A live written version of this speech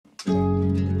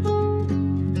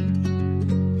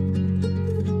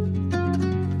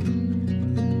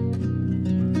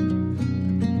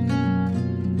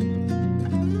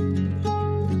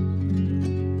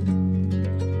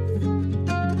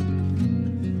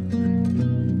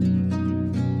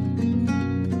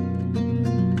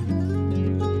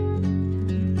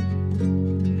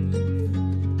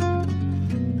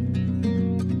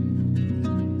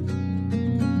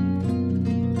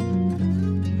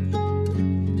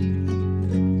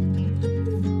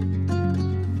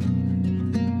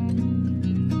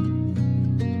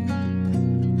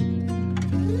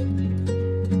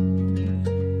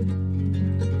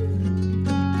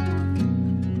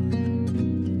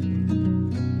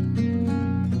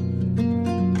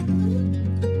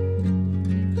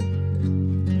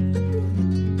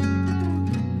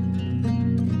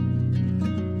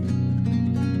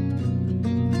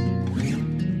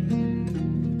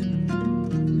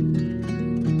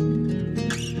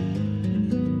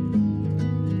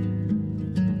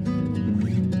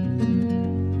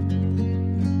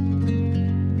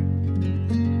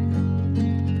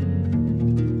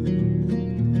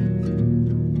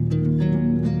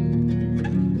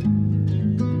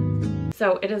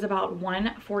So it is about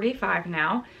 1:45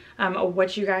 now.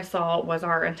 What you guys saw was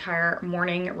our entire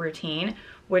morning routine,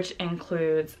 which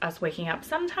includes us waking up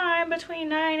sometime between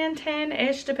 9 and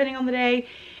 10-ish, depending on the day.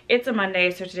 It's a Monday,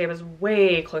 so today was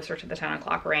way closer to the 10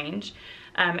 o'clock range.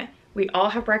 We all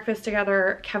have breakfast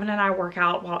together. Kevin and I work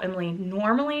out while Emily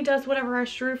normally does whatever I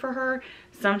strew for her.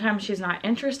 Sometimes she's not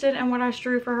interested in what I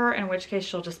strew for her, in which case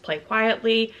she'll just play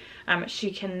quietly.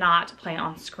 She cannot play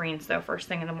on screens though first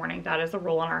thing in the morning. That is a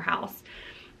rule in our house.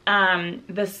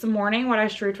 This morning what I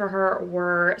strewed for her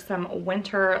were some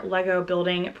winter Lego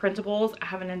building printables. I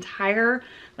have an entire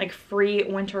like free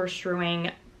winter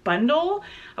strewing bundle.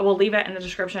 I will leave it in the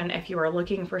description if you are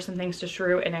looking for some things to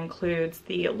strew. It includes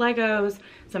the Legos,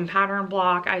 some pattern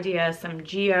block ideas, some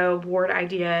𝐿EO board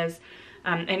ideas,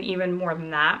 and even more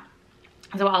than that.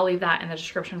 So I'll leave that in the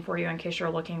description for you in case you're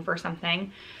looking for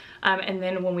something. And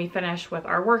then when we finish with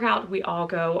our workout, we all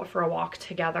go for a walk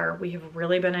together. We have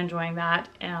really been enjoying that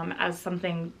as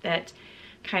something that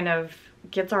kind of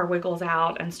gets our wiggles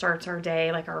out and starts our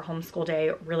day, like our homeschool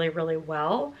day, really, really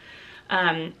well.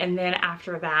 And then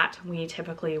after that, we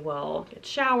typically will get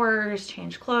showers,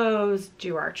 change clothes,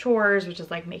 do our chores, which is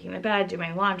like making the bed,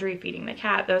 doing laundry, feeding the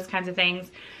cat, those kinds of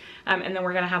things. And then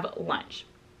we're gonna have lunch.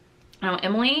 Now,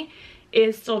 Emily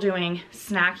is still doing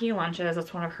snacky lunches.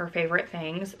 That's one of her favorite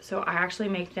things. So I actually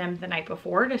make them the night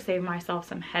before to save myself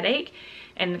some headache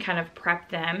and kind of prep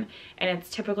them. And it's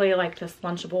typically like this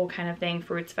Lunchable kind of thing,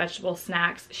 fruits, vegetables,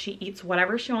 snacks. She eats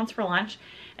whatever she wants for lunch,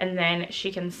 and then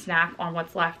she can snack on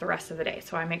what's left the rest of the day.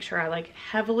 So I make sure I like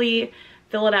heavily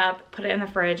fill it up, put it in the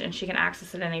fridge, and she can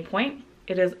access it at any point.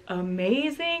 It is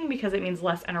amazing because it means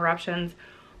less interruptions.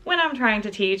 When I'm trying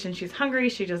to teach and she's hungry,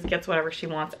 she just gets whatever she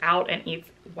wants out and eats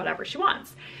whatever she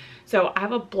wants. So I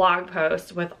have a blog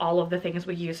post with all of the things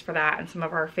we use for that and some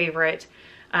of our favorite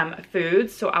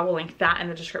foods. So I will link that in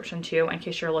the description too, in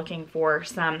case you're looking for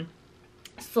some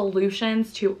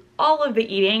solutions to all of the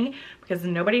eating, because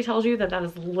nobody tells you that that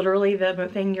is literally the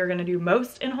thing you're gonna do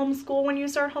most in homeschool when you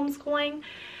start homeschooling.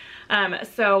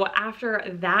 So after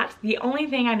that, the only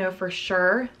thing I know for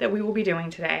sure that we will be doing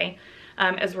today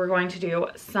is we're going to do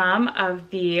some of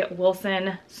the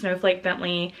Wilson Snowflake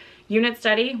Bentley unit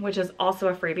study, which is also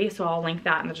a freebie. So I'll link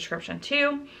that in the description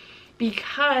too,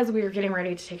 because we are getting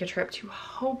ready to take a trip to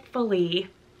hopefully,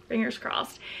 fingers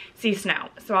crossed, see snow.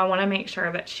 So I want to make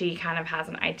sure that she kind of has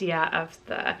an idea of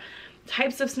the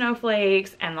types of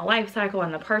snowflakes and the life cycle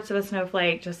and the parts of a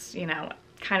snowflake, just, you know,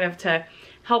 kind of to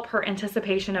help her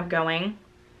anticipation of going.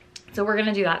 So we're going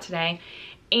to do that today.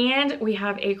 And we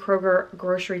have a Kroger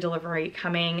grocery delivery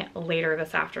coming later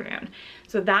this afternoon.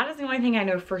 So that is the only thing I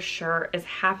know for sure is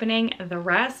happening. The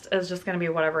rest is just gonna be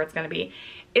whatever it's gonna be.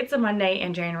 It's a Monday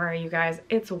in January, you guys.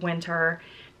 It's winter.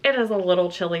 It is a little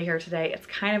chilly here today. It's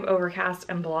kind of overcast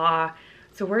and blah.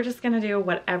 So we're just gonna do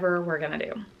whatever we're gonna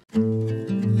do.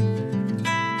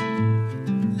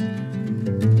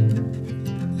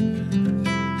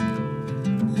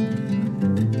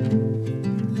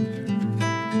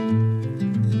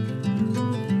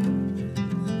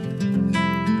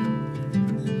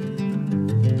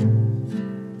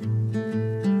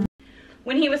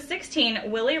 When he was 16,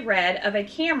 Willie read of a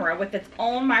camera with its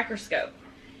own microscope.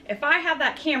 If I had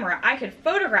that camera, I could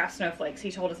photograph snowflakes,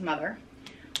 he told his mother.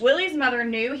 Willie's mother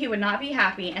knew he would not be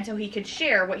happy until he could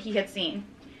share what he had seen.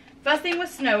 Fussing with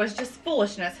snow is just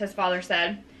foolishness, his father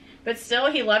said. But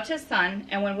still, he loved his son,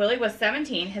 and when Willie was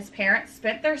 17, his parents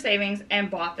spent their savings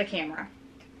and bought the camera.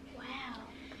 Wow.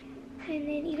 And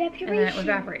then evaporation. And then it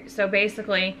evaporates. So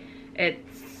basically, it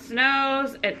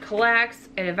snows, it collects,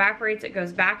 it evaporates, it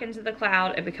goes back into the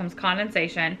cloud, it becomes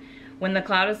condensation. When the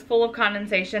cloud is full of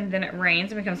condensation, then it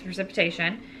rains and becomes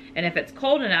precipitation. And if it's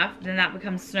cold enough, then that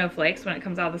becomes snowflakes when it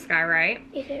comes out of the sky, right?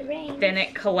 If it rains. Then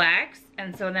it collects,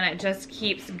 and so then it just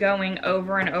keeps going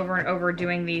over and over and over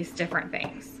doing these different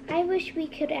things. I wish we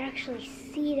could actually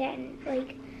see that and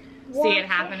like see it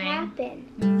happening.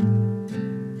 happen.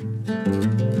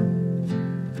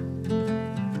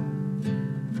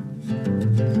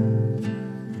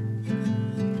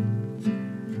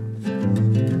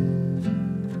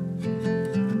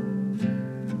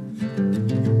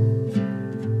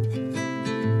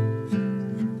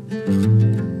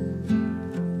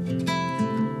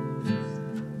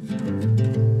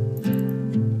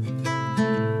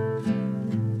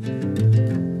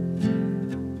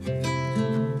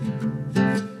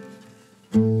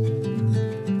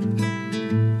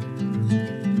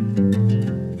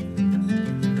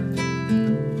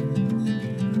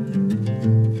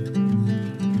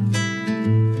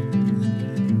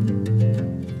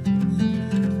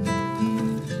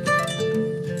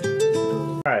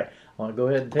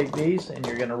 take these and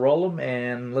you're going to roll them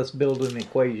and let's build an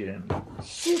equation.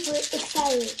 Super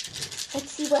excited. Let's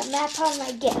see what math problem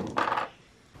I get.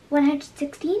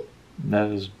 116?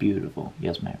 That is beautiful.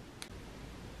 Yes, ma'am.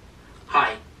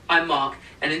 Hi, I'm Mark,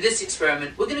 and in this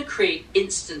experiment we're going to create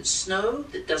instant snow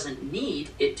that doesn't need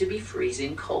it to be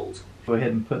freezing cold. Go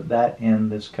ahead and put that in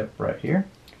this cup right here.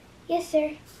 Yes,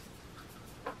 sir.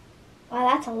 Wow,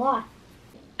 that's a lot.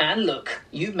 And look,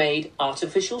 you've made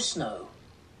artificial snow.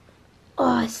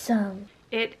 Awesome.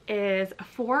 It is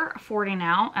 4:40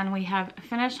 now, and we have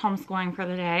finished homeschooling for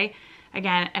the day.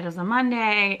 Again, it is a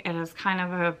Monday. It is kind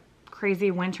of a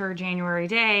crazy winter January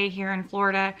day here in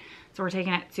Florida, so we're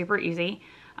taking it super easy.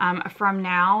 From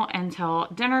now until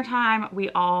dinner time, we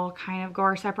all kind of go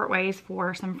our separate ways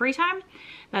for some free time.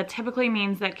 That typically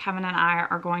means that Kevin and I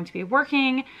are going to be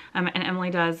working, and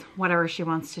Emily does whatever she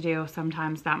wants to do.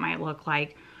 Sometimes that might look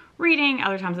like reading,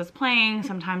 other times it's playing,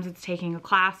 sometimes it's taking a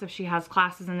class if she has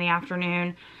classes in the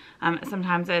afternoon.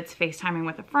 Sometimes it's FaceTiming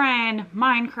with a friend,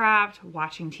 Minecraft,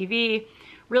 watching TV.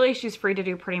 Really, she's free to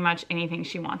do pretty much anything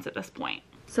she wants at this point.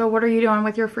 So what are you doing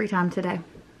with your free time today?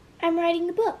 I'm writing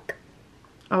a book.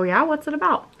 Oh yeah? What's it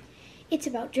about? It's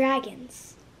about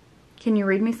dragons. Can you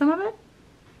read me some of it?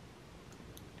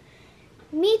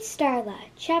 Meet Starla,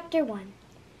 Chapter 1.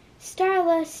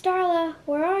 Starla, Starla,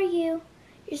 where are you?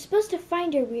 You're supposed to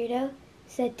find her, weirdo,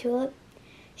 said Tulip.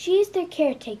 She is their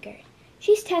caretaker.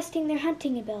 She's testing their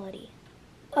hunting ability.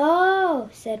 Oh,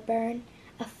 said Bern,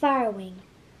 a firewing.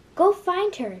 Go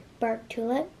find her, barked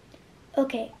Tulip.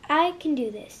 Okay, I can do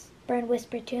this, Bern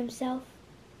whispered to himself.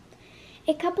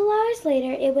 A couple hours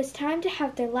later, it was time to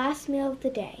have their last meal of the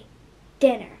day,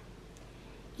 dinner.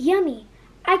 Yummy!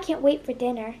 I can't wait for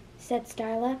dinner, said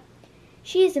Starla.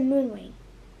 She is a moonwing.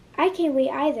 I can't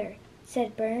wait either,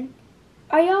 said Bern.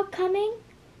 Are y'all coming?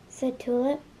 Said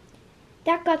Tulip.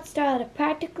 That got Starla to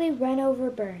practically run over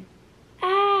Bern.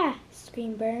 Ah!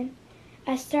 Screamed Bern,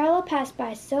 as Starla passed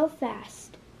by so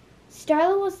fast.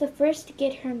 Starla was the first to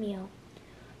get her meal.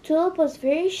 Tulip was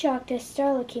very shocked as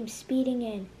Starla came speeding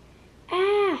in.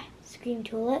 Ah! Screamed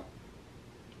Tulip.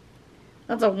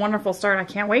 That's a wonderful start. I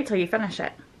can't wait till you finish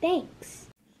it. Thanks.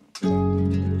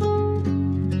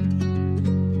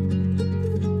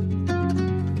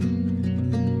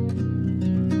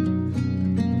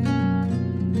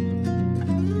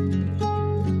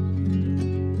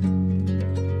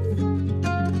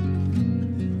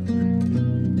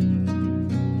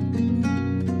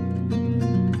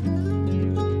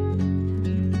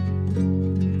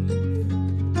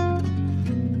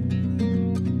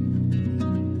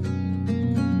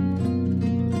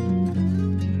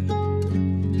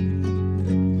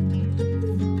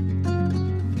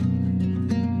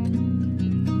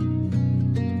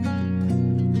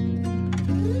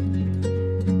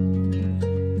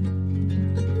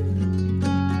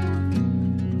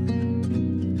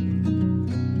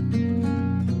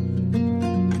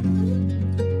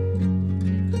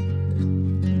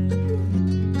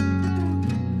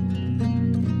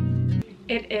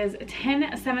 It is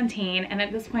 10:17, and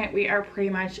at this point we are pretty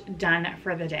much done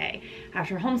for the day.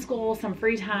 After homeschool, some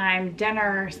free time,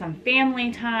 dinner, some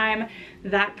family time,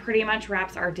 that pretty much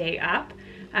wraps our day up.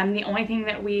 The only thing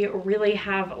that we really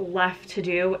have left to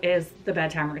do is the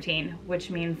bedtime routine, which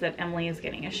means that Emily is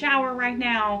getting a shower right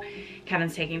now,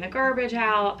 Kevin's taking the garbage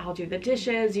out, I'll do the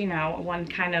dishes, you know, one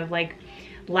kind of like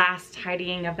last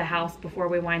tidying of the house before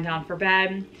we wind down for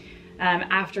bed.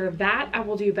 After that, I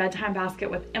will do bedtime basket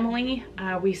with Emily.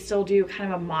 We still do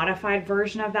kind of a modified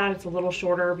version of that. It's a little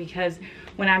shorter because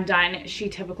when I'm done, she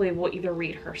typically will either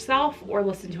read herself or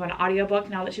listen to an audiobook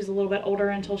now that she's a little bit older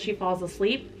until she falls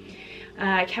asleep.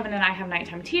 Kevin and I have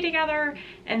nighttime tea together,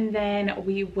 and then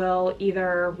we will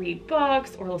either read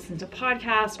books or listen to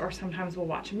podcasts, or sometimes we'll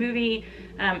watch a movie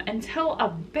until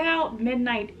about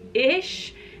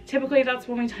midnight-ish. Typically that's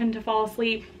when we tend to fall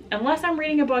asleep, unless I'm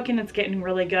reading a book and it's getting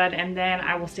really good, and then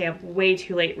I will stay up way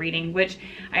too late reading, which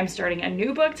I'm starting a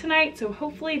new book tonight, so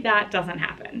hopefully that doesn't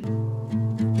happen.